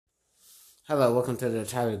Hello, welcome to the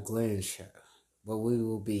Tyler Glenn Show, where we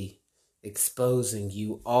will be exposing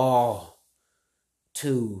you all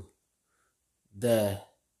to the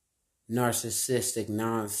narcissistic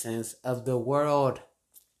nonsense of the world.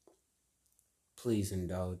 Please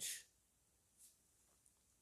indulge.